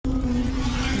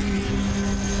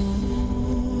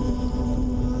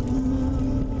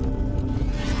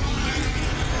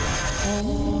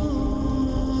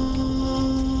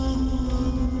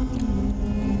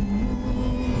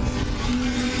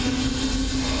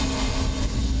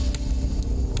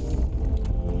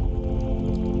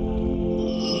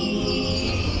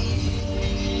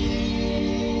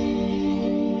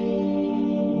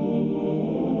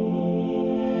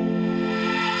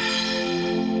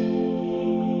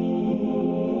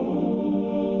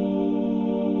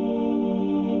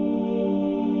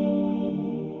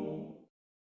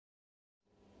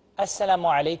Assalamu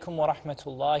alaikum wa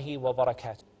rahmatullahi wa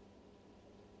barakatuh.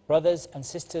 Brothers and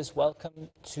sisters, welcome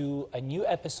to a new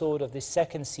episode of this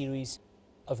second series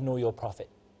of Know Your Prophet.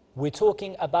 We're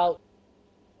talking about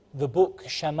the book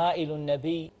Shama'ilun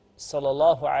Nabi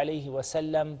sallallahu alayhi wa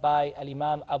sallam by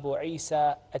Al-Imam Abu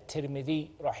Isa At-Tirmidhi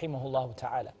rahimahullah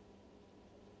ta'ala.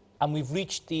 And we've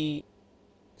reached the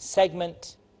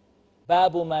segment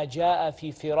Pbuh ma ja'a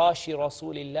fi firashi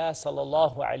Rasulillah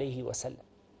sallallahu alayhi wa sallam.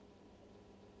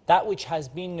 That which has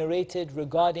been narrated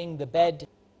regarding the bed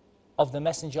of the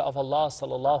Messenger of Allah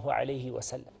sallallahu alayhi wa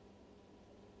sallam.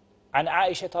 عن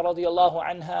عائشة رضي الله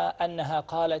عنها أنها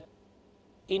قالت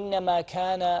إنما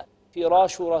كان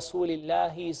فراش رسول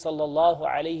الله صلى الله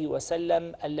عليه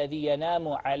وسلم الذي ينام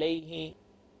عليه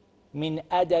من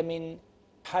أدم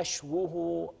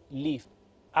حشوه ليف.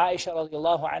 Aisha رضي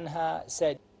الله عنها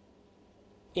said,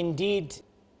 indeed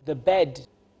the bed,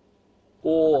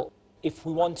 or if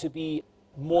we want to be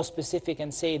more specific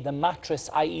and say the mattress,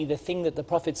 i.e. the thing that the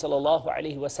Prophet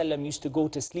ﷺ used to go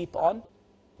to sleep on,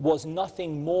 was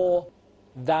nothing more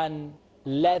than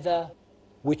leather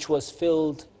which was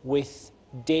filled with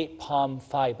date palm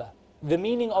fiber. The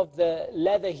meaning of the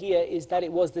leather here is that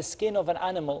it was the skin of an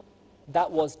animal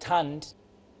that was tanned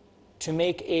to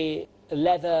make a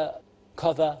leather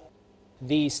cover,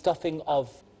 the stuffing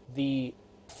of the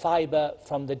fiber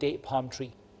from the date palm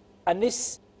tree. And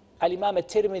this Al-Imam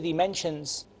At-Tirmidhi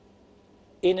mentions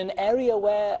in an area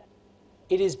where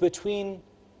it is between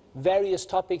various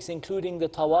topics, including the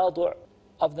tawadu'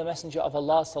 of the Messenger of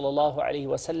Allah sallallahu alaihi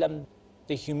wasallam,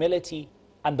 the humility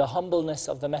and the humbleness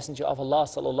of the Messenger of Allah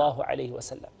sallallahu alaihi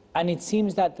wasallam. And it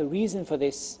seems that the reason for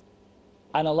this,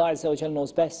 and Allah Azza wa Jal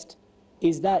knows best,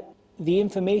 is that the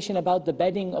information about the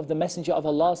bedding of the Messenger of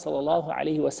Allah sallallahu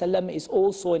alaihi wasallam is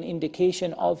also an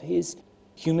indication of his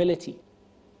humility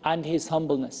and his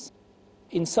humbleness.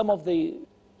 In some of the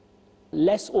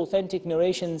less authentic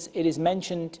narrations, it is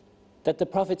mentioned that the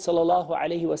Prophet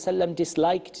ﷺ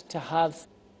disliked to have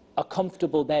a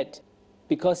comfortable bed,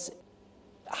 because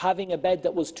having a bed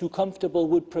that was too comfortable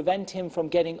would prevent him from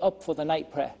getting up for the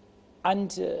night prayer. And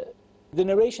the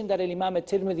narration that Imam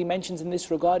At-Tirmidhi mentions in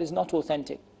this regard is not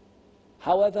authentic.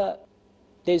 However,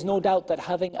 there's no doubt that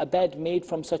having a bed made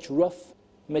from such rough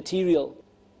material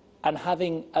and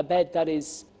having a bed that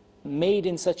is made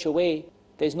in such a way,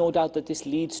 there's no doubt that this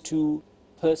leads to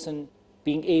a person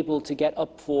being able to get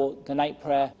up for the night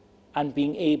prayer and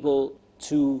being able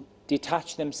to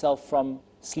detach themselves from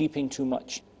sleeping too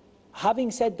much. Having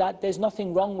said that, there's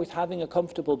nothing wrong with having a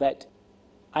comfortable bed.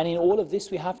 And in all of this,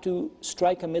 we have to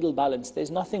strike a middle balance. There's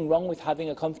nothing wrong with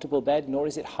having a comfortable bed, nor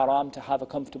is it haram to have a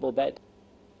comfortable bed.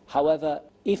 However,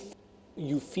 if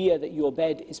you fear that your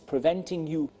bed is preventing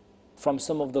you from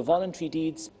some of the voluntary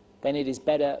deeds, then it is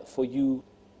better for you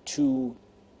to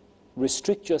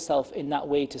restrict yourself in that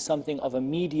way to something of a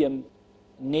medium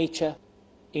nature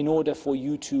in order for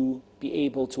you to be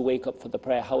able to wake up for the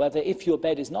prayer. However, if your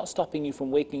bed is not stopping you from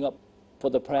waking up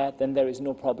for the prayer, then there is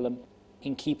no problem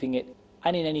in keeping it.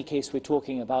 And in any case, we're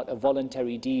talking about a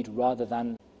voluntary deed rather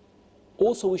than...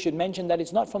 Also, we should mention that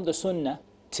it's not from the sunnah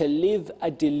to live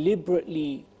a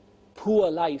deliberately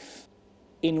poor life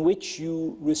in which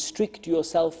you restrict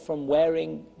yourself from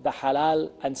wearing the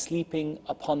halal and sleeping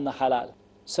upon the halal,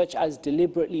 such as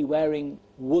deliberately wearing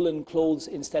woolen clothes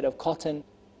instead of cotton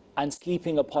and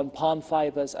sleeping upon palm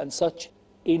fibers and such,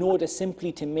 in order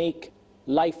simply to make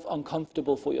life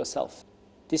uncomfortable for yourself.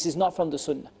 This is not from the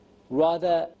sunnah.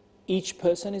 Rather, each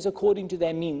person is according to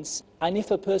their means, and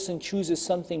if a person chooses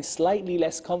something slightly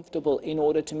less comfortable in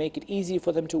order to make it easy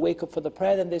for them to wake up for the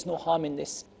prayer, then there's no harm in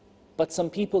this. But some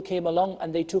people came along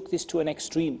and they took this to an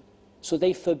extreme. So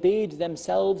they forbade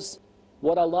themselves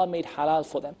what Allah made halal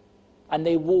for them. And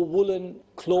they wore woolen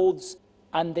clothes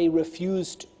and they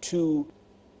refused to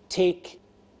take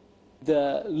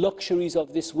the luxuries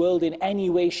of this world in any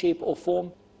way, shape or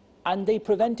form. And they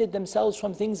prevented themselves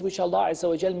from things which Allah Azza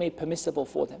wa Jal made permissible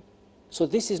for them. So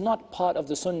this is not part of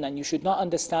the sunnah, and you should not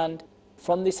understand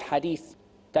from this hadith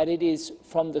that it is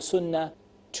from the sunnah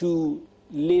to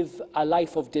live a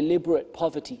life of deliberate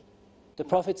poverty. The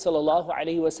Prophet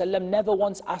ﷺ never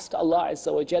once asked Allah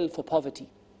Azza wa Jal for poverty.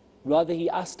 Rather, he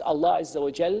asked Allah Azza wa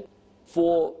Jal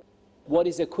for what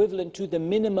is equivalent to the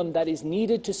minimum that is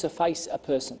needed to suffice a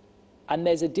person. And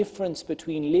there's a difference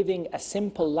between living a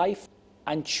simple life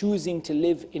and choosing to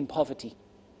live in poverty.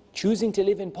 Choosing to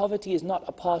live in poverty is not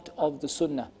a part of the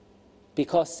sunnah,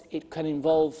 because it can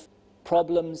involve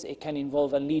problems, it can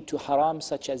involve and lead to haram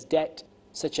such as debt,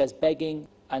 such as begging,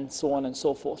 and so on and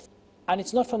so forth. And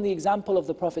it's not from the example of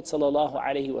the Prophet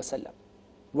ﷺ.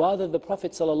 Rather, the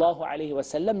Prophet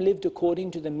ﷺ lived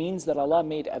according to the means that Allah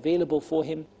made available for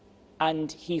him,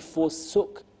 and he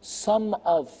forsook some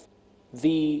of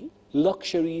the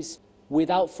luxuries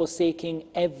without forsaking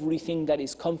everything that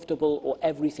is comfortable or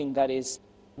everything that is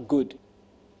good.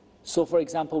 So for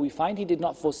example, we find he did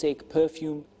not forsake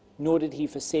perfume, nor did he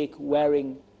forsake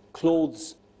wearing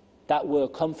clothes that were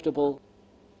comfortable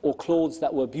or clothes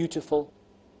that were beautiful.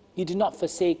 He did not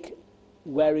forsake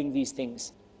wearing these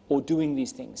things or doing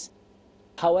these things.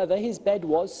 However, his bed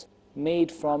was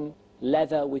made from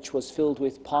leather which was filled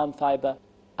with palm fiber,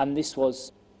 and this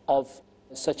was of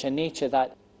such a nature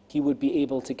that he would be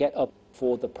able to get up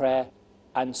for the prayer.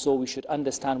 And so we should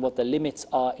understand what the limits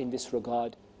are in this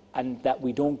regard, and that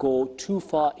we don't go too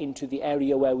far into the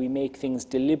area where we make things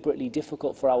deliberately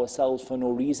difficult for ourselves for no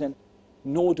reason,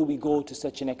 nor do we go to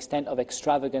such an extent of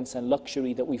extravagance and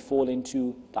luxury that we fall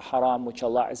into the haram, which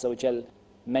Allah Azza wa Jal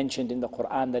mentioned in the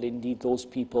Quran, that indeed those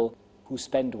people who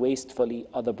spend wastefully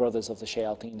are the brothers of the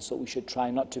shayateen. So we should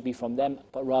try not to be from them,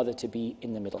 but rather to be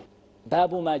in the middle.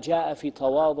 باب ما جاء في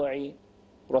تواضع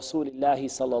رسول الله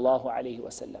صلى الله عليه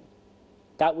وسلم.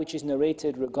 That which is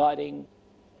narrated regarding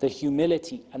the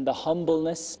humility and the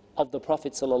humbleness of the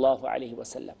Prophet صلى الله عليه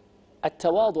وسلم.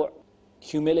 التواضع,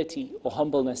 humility or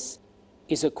humbleness,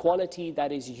 is a quality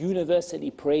that is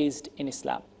universally praised in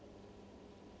Islam.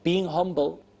 Being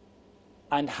humble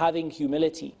and having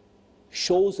humility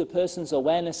shows a person's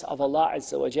awareness of Allah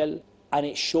Azza wa Jal, and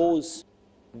it shows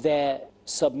their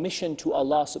submission to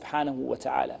Allah subhanahu wa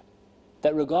ta'ala.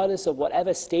 That regardless of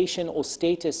whatever station or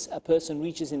status a person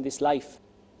reaches in this life,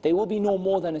 they will be no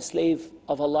more than a slave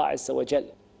of Allah Azza wa Jal.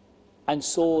 And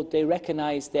so they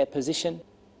recognize their position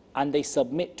and they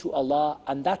submit to Allah,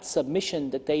 and that submission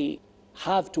that they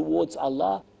have towards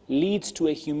Allah leads to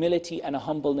a humility and a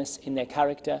humbleness in their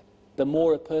character. The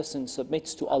more a person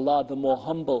submits to Allah, the more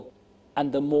humble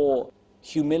and the more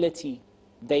humility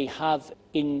they have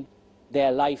in their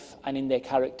life and in their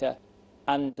character.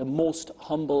 And the most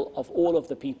humble of all of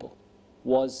the people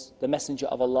was the Messenger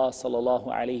of Allah sallallahu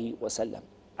alayhi wa sallam.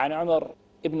 عن عمر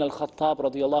ابن الخطاب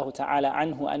رضي الله تعالى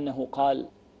عنه أنه قال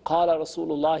قال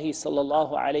رسول الله صلى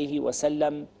الله عليه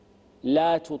وسلم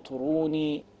لا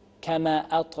تطروني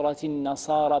كما أطرت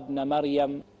النصارى ابن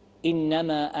مريم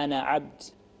إنما أنا عبد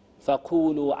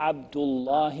فقولوا عبد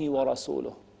الله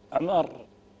ورسوله. Umar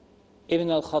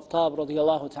ibn al-Khattab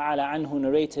radiyallahu ta'ala anhu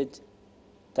narrated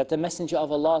that the Messenger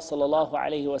of Allah sallallahu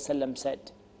alayhi wasallam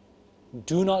said,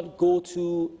 do not go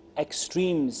to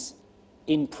extremes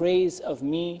in praise of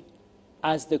me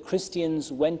as the Christians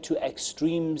went to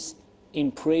extremes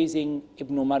in praising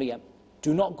Ibn Maryam.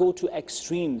 Do not go to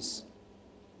extremes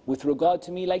with regard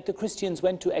to me like the Christians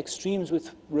went to extremes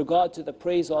with regard to the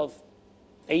praise of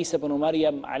Isa ibn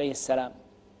Maryam alayhi salam.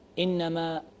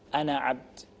 Innama ana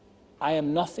abd. I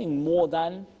am nothing more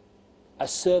than a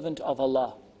servant of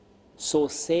Allah. So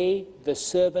say the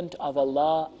servant of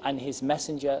Allah and His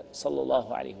Messenger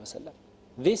sallallahu alaihi wasallam.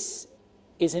 This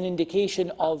is an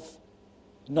indication of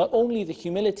not only the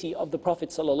humility of the Prophet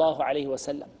sallallahu alaihi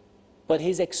wasallam, but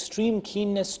his extreme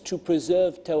keenness to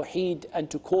preserve Tawheed and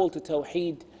to call to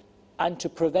Tawheed and to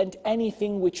prevent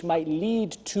anything which might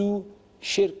lead to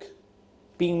shirk,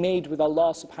 being made with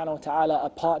Allah subhanahu wa ta'ala, a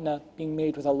partner being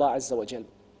made with Allah Azza wa Jal.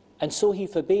 And so he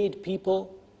forbade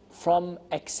people from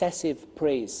excessive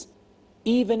praise,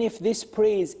 even if this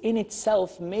praise in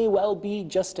itself may well be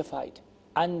justified.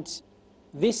 And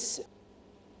this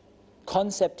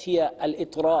concept here,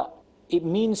 al-itra, it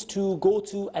means to go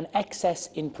to an excess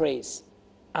in praise.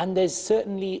 And there's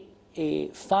certainly a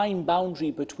fine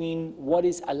boundary between what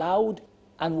is allowed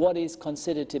and what is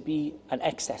considered to be an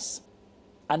excess.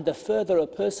 And the further a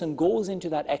person goes into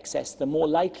that excess, the more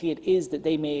likely it is that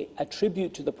they may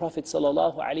attribute to the Prophet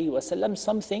ﷺ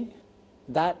something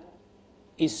that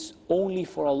is only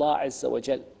for Allah Azza wa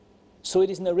Jal. So it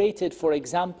is narrated, for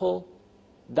example,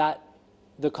 that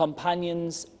the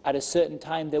companions at a certain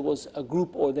time, there was a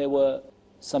group or there were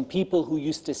some people who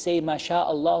used to say, Ma sha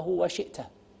Allahu wa shi'ta,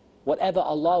 whatever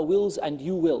Allah wills and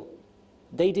you will.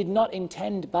 They did not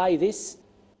intend by this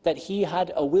that he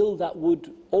had a will that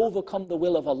would overcome the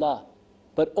will of Allah,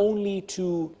 but only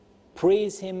to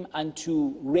praise him and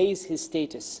to raise his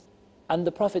status. And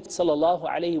the Prophet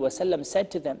ﷺ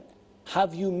said to them,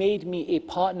 have you made me a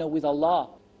partner with Allah?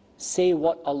 Say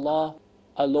what Allah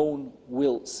alone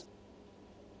wills.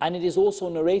 And it is also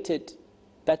narrated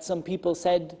that some people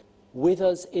said, with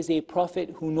us is a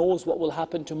prophet who knows what will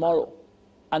happen tomorrow.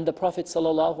 And the Prophet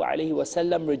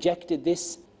ﷺ rejected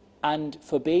this and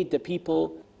forbade the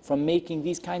people from making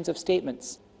these kinds of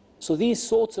statements. So these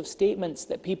sorts of statements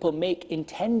that people make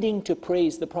intending to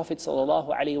praise the Prophet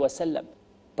ﷺ,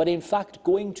 but in fact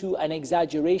going to an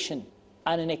exaggeration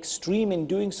and an extreme in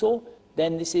doing so,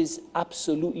 then this is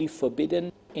absolutely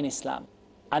forbidden in Islam.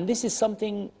 And this is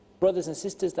something, brothers and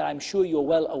sisters, that I'm sure you're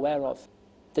well aware of,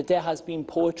 that there has been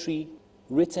poetry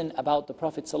written about the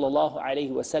Prophet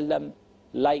ﷺ,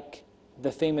 like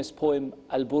the famous poem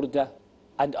Al-Burda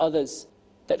and others,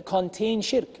 that contain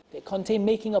shirk, they contain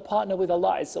making a partner with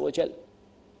Allah Azza wa Jal,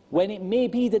 when it may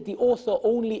be that the author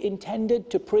only intended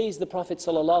to praise the Prophet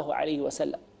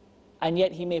ﷺ, and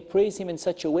yet he may praise him in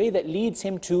such a way that leads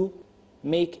him to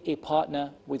make a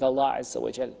partner with Allah Azza wa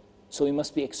Jal. So we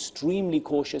must be extremely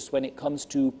cautious when it comes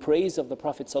to praise of the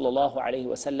Prophet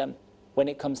ﷺ, when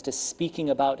it comes to speaking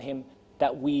about him,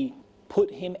 that we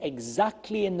put him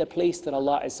exactly in the place that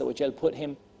Allah Azza wa Jal put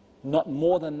him, not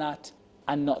more than that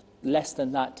and not less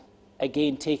than that.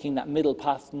 Again, taking that middle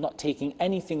path, not taking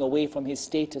anything away from his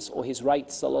status or his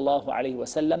rights sallallahu alaihi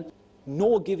wasallam,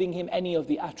 nor giving him any of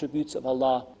the attributes of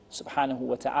Allah subhanahu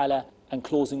wa ta'ala, and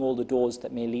closing all the doors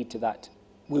that may lead to that.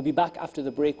 We'll be back after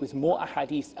the break with more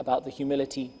ahadith about the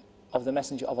humility of the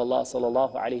Messenger of Allah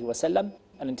sallallahu alaihi wasallam.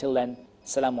 And until then,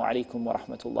 assalamu alaikum wa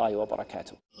rahmatullahi wa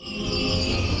barakatuh.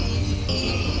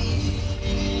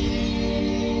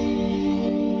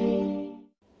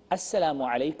 Assalamu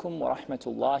alaikum wa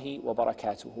rahmatullahi wa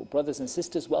barakatuh. Brothers and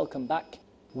sisters, welcome back.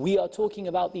 We are talking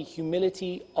about the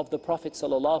humility of the Prophet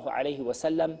sallallahu alaihi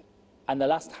wasallam, and the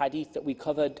last hadith that we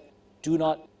covered: do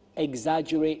not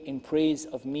exaggerate in praise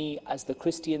of me as the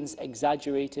Christians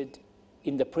exaggerated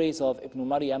in the praise of Ibn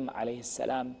Maryam alayhi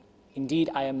salam. Indeed,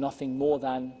 I am nothing more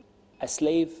than a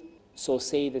slave, so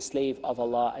say the slave of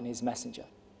Allah and His Messenger.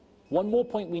 One more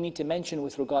point we need to mention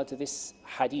with regard to this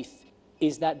hadith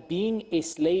is that being a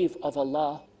slave of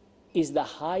Allah is the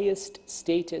highest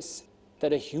status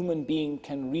that a human being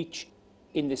can reach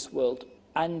in this world.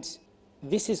 And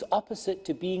this is opposite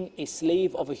to being a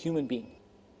slave of a human being.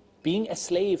 Being a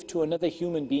slave to another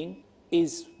human being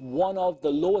is one of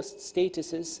the lowest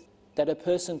statuses that a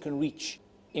person can reach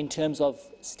in terms of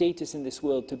status in this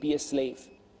world, to be a slave.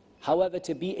 However,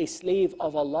 to be a slave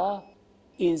of Allah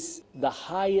is the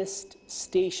highest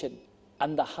station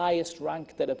and the highest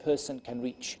rank that a person can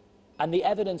reach. And the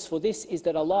evidence for this is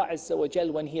that Allah Azza wa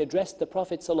Jal, when He addressed the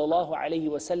Prophet sallallahu alaihi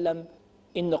wasallam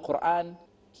in the Quran,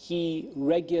 He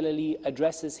regularly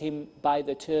addresses him by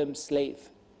the term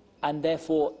slave, and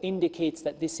therefore indicates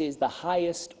that this is the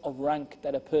highest of rank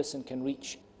that a person can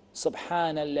reach.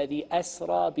 Subhanalladhi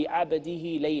asra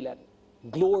bi'abdihi laylan.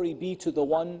 Glory be to the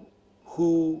one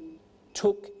who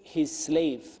took his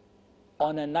slave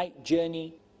on a night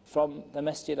journey from the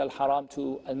Masjid al-Haram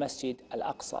to al-Masjid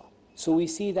al-Aqsa. So we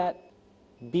see that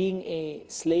being a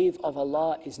slave of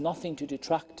Allah is nothing to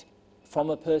detract from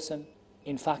a person.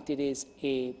 In fact, it is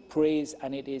a praise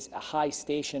and it is a high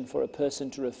station for a person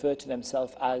to refer to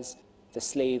themselves as the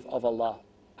slave of Allah.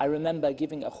 I remember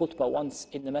giving a khutbah once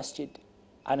in the masjid,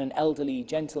 and an elderly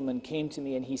gentleman came to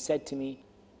me and he said to me,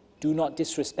 "Do not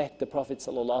disrespect the Prophet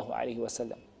sallallahu alaihi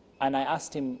wasallam." And I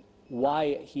asked him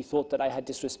why he thought that I had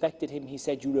disrespected him. He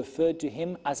said, "You referred to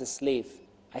him as a slave."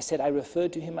 I said, "I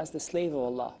referred to him as the slave of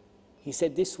Allah." He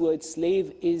said, "This word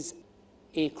slave is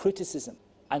a criticism."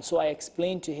 And so I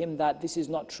explained to him that this is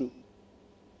not true.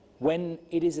 When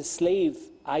it is a slave,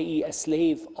 i.e. a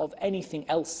slave of anything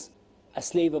else, a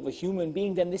slave of a human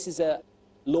being, then this is a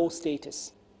low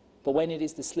status. But when it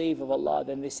is the slave of Allah,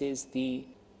 then this is the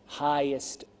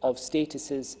highest of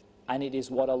statuses, and it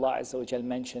is what Allah Azza wa Jal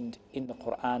mentioned in the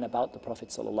Quran about the Prophet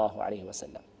sallallahu alaihi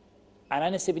wasallam. عن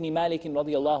أنس بن مالك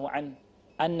رضي الله عنه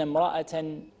أن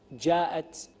امرأة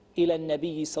جاءت إلى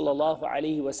النبي صلى الله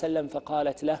عليه وسلم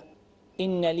فقالت له: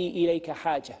 إن لي إليك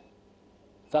حاجة.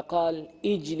 فقال: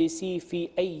 اجلسي في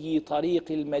أي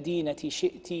طريق المدينة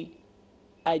شئت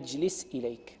أجلس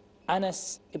إليك.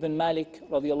 Anas ibn Malik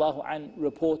radiallahu an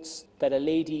reports that a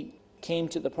lady came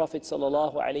to the Prophet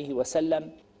sallallahu alaihi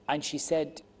wasallam and she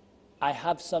said, "I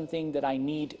have something that I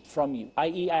need from you,"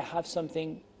 i.e. I have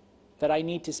something that I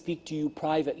need to speak to you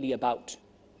privately about.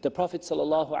 The Prophet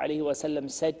sallallahu alaihi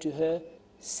wasallam said to her,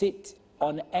 "Sit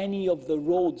on any of the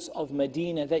roads of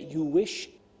Medina that you wish,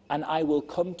 and I will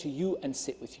come to you and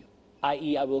sit with you,"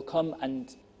 i.e. I will come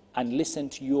and listen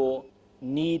to your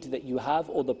need that you have,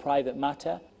 or the private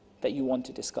matter that you want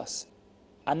to discuss.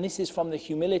 And this is from the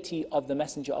humility of the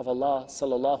Messenger of Allah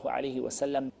sallallahu alaihi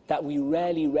wasallam, that we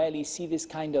rarely see this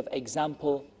kind of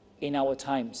example in our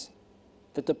times.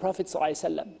 That the Prophet sallallahu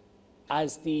alaihi wasallam,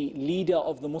 as the leader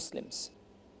of the Muslims,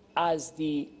 as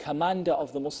the commander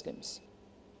of the Muslims,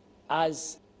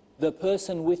 as the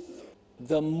person with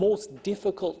the most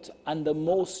difficult and the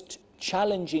most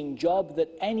challenging job that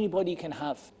anybody can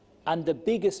have, and the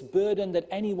biggest burden that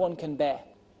anyone can bear,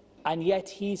 and yet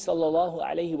he sallallahu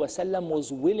alaihi wasallam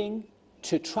was willing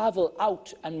to travel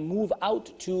out and move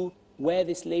out to where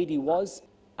this lady was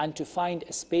and to find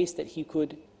a space that he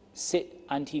could sit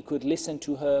and he could listen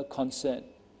to her concern.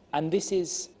 And this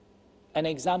is an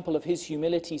example of his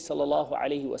humility sallallahu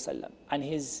alaihi wasallam and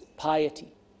his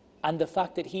piety, and the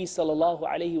fact that he sallallahu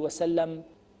alaihi wasallam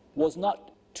was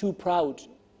not too proud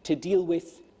to deal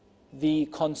with the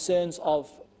concerns of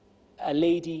a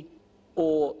lady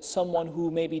or someone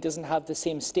who maybe doesn't have the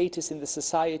same status in the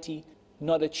society,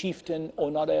 not a chieftain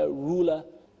or not a ruler,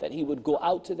 that he would go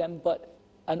out to them, but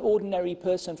an ordinary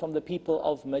person from the people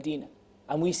of Medina.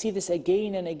 And we see this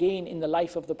again and again in the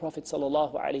life of the Prophet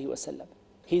sallallahu alaihi wasallam.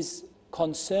 His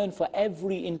concern for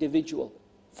every individual,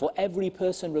 for every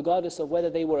person, regardless of whether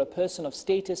they were a person of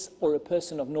status or a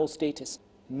person of no status,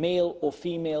 male or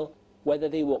female, whether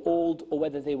they were old or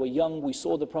whether they were young. We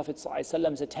saw the Prophet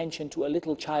ﷺ's attention to a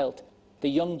little child, the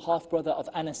young half-brother of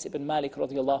Anas ibn Malik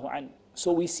radiallahu anhu.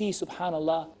 So we see,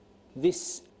 subhanallah,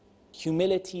 this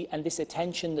humility and this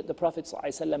attention that the Prophet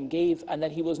ﷺ gave, and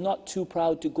that he was not too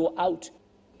proud to go out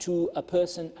to a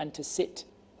person and to sit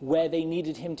where they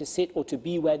needed him to sit, or to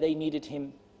be where they needed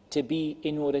him to be,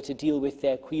 in order to deal with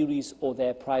their queries or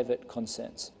their private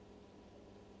concerns.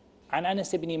 عن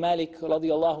أنس بن مالك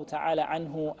رضي الله تعالى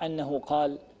عنه أنه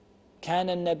قال: كان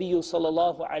النبي صلى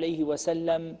الله عليه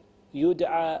وسلم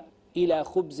يدعى إلى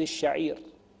خبز الشعير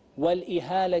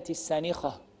والإهالة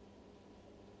السانخة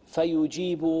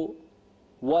فيجيب: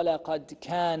 ولقد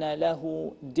كان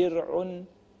له درع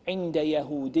عند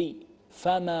يهودي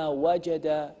فما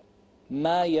وجد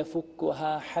ما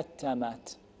يفكها حتى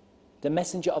مات. The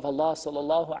Messenger of Allah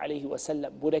sallallahu alaihi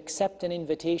wasallam would accept an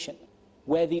invitation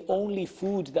where the only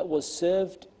food that was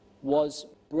served was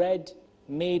bread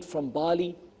made from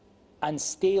barley and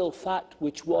stale fat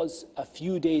which was a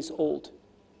few days old.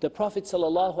 The Prophet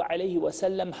sallallahu alaihi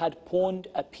wasallam had pawned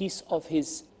a piece of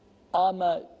his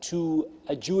armor to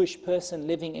a Jewish person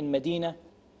living in Medina,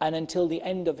 and until the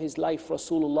end of his life,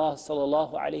 Rasulullah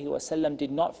sallallahu alaihi wasallam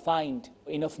did not find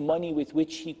enough money with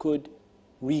which he could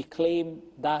reclaim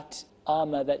that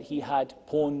armor that he had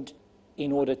pawned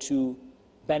in order to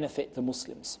benefit the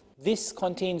Muslims. This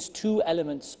contains two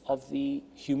elements of the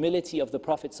humility of the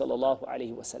Prophet sallallahu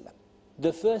alaihi wasallam.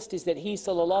 The first is that he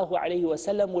sallallahu alaihi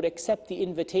wasallam would accept the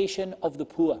invitation of the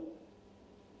poor.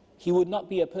 He would not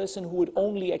be a person who would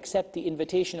only accept the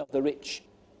invitation of the rich.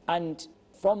 And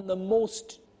from the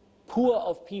most poor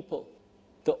of people,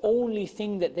 the only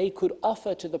thing that they could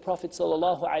offer to the Prophet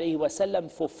sallallahu alaihi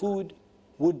wasallam for food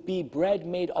would be bread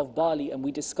made of barley. And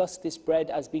we discussed this bread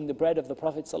as being the bread of the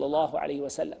Prophet sallallahu alaihi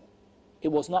wasallam. It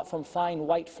was not from fine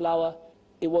white flour,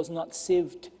 it was not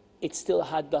sieved, it still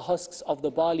had the husks of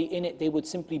the barley in it. They would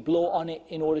simply blow on it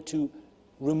in order to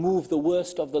remove the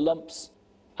worst of the lumps.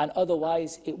 And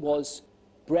otherwise it was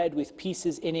bread with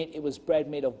pieces in it, it was bread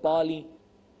made of barley.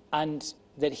 And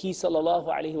that he sallallahu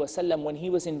alaihi wasallam, when he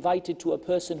was invited to a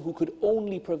person who could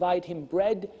only provide him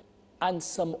bread and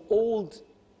some old,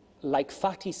 like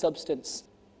fatty substance,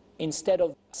 instead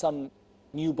of some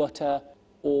new butter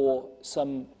or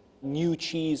some new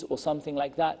cheese or something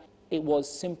like that, it was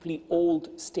simply old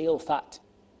stale fat,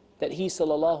 that he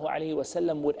sallallahu alaihi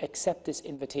wasallam would accept this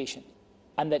invitation.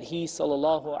 And that he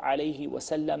sallallahu alaihi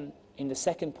wasallam, in the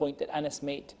second point that Anas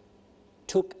made,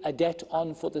 took a debt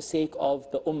on for the sake of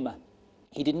the ummah.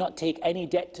 He did not take any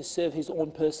debt to serve his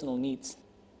own personal needs,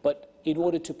 but in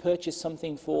order to purchase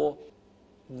something for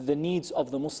the needs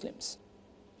of the Muslims.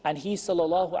 And he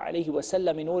sallallahu alaihi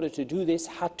wasallam, in order to do this,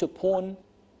 had to pawn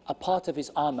a part of his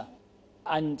armor.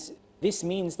 And this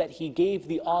means that he gave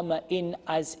the armor in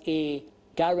as a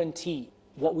guarantee,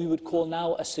 what we would call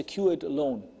now a secured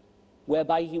loan,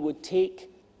 whereby he would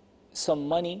take some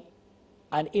money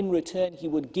and in return he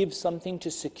would give something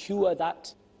to secure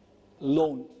that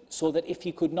loan, so that if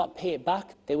he could not pay it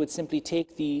back, they would simply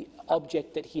take the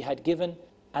object that he had given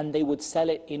and they would sell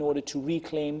it in order to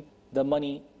reclaim the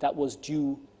money that was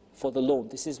due for the loan.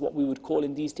 This is what we would call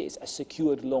in these days a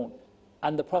secured loan.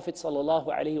 And the Prophet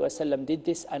ﷺ did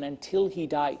this, and until he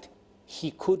died,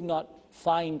 he could not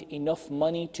find enough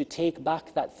money to take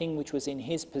back that thing which was in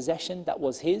his possession, that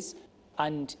was his,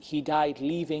 and he died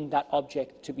leaving that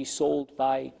object to be sold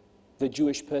by the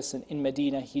Jewish person in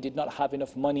Medina. He did not have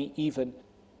enough money even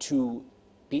to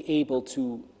be able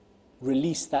to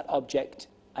release that object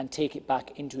and take it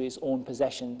back into his own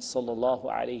possession, sallallahu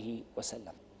alayhi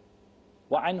wasallam.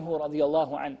 وعنه رضي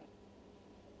الله عنه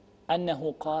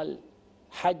أنه قال: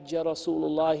 حج رسول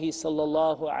الله صلى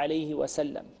الله عليه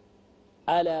وسلم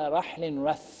على رحل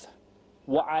رث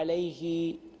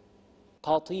وعليه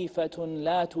قطيفة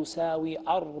لا تساوي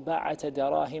 4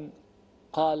 دراهم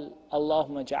قال: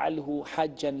 اللهم اجعله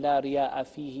حجا لا رياء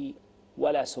فيه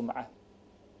ولا سمعة.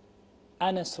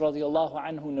 Anas radiallahu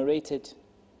anhu narrated,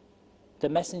 the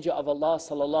Messenger of Allah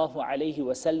sallallahu alayhi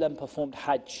wasallam performed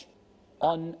Hajj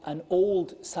on an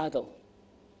old saddle,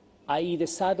 i.e. the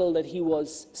saddle that he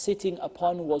was sitting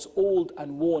upon was old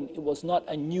and worn. It was not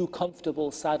a new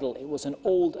comfortable saddle, it was an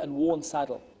old and worn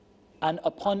saddle. And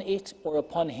upon it, or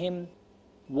upon him,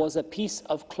 was a piece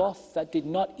of cloth that did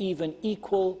not even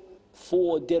equal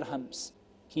 4 dirhams.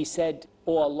 He said,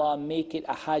 "O Allah, make it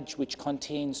a Hajj which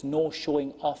contains no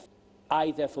showing off,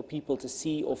 either for people to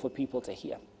see or for people to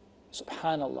hear."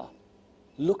 Subhanallah.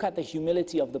 Look at the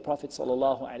humility of the Prophet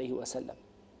sallallahu alaihi wasallam.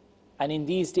 And in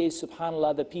these days,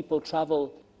 subhanallah, the people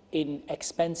travel in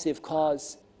expensive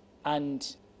cars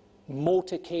and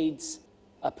motorcades.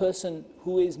 A person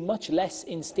who is much less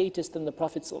in status than the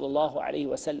Prophet sallallahu alaihi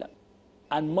wasallam,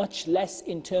 and much less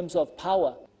in terms of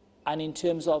power and in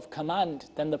terms of command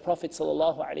than the Prophet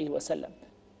sallallahu alaihi wasallam,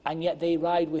 and yet they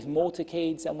ride with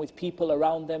motorcades and with people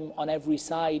around them on every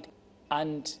side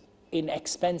and in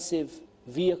expensive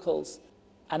vehicles.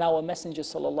 And our Messenger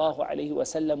sallallahu alaihi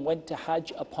wasallam went to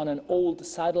Hajj upon an old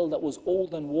saddle that was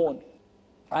old and worn,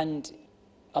 and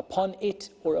upon it,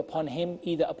 or upon him,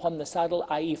 either upon the saddle,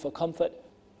 i.e. for comfort,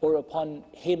 or upon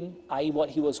him, i.e. what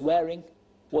he was wearing,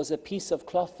 was a piece of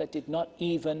cloth that did not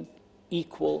even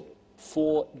equal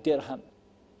 4 dirham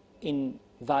in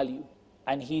value.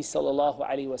 And he sallallahu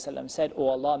alaihi wasallam said, "O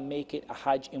Allah, make it a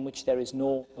Hajj in which there is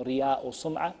no riya or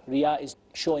sum'ah." Riya is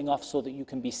showing off so that you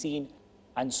can be seen,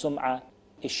 and sum'ah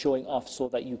is showing off so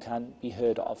that you can be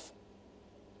heard of.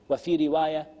 وفي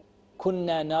رواية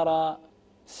كنا نرى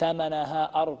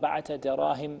ثمنها 4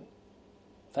 دراهم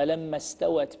فلما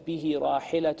استوت به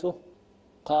راحلته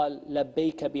قال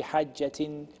لبيك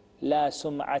بحجة لا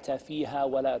سمعة فيها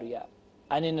ولا رياء.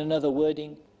 And in another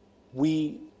wording,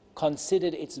 we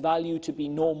considered its value to be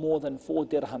no more than 4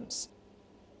 dirhams.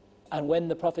 And when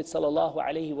the Prophet sallallahu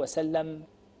alaihi wasallam,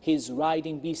 his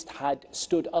riding beast had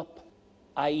stood up,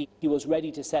 i.e. he was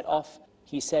ready to set off,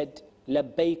 he said,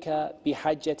 لبيك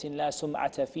بحجة لا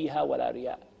سمعة فيها ولا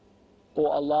رياء. O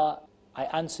Allah, I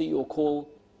answer your call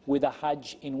with a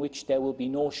Hajj in which there will be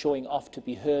no showing off to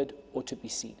be heard or to be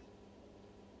seen.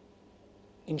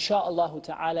 Insha'Allah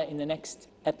ta'ala, in the next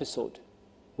episode,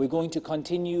 we're going to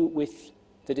continue with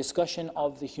the discussion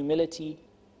of the humility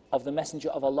of the Messenger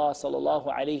of Allah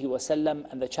sallallahu alaihi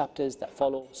wasallam and the chapters that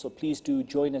follow. So please do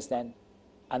join us then.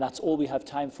 And that's all we have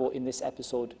time for in this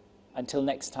episode. Until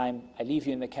next time, I leave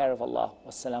you in the care of Allah.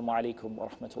 Wassalamu alaikum wa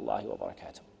rahmatullahi wa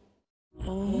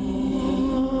barakatuh.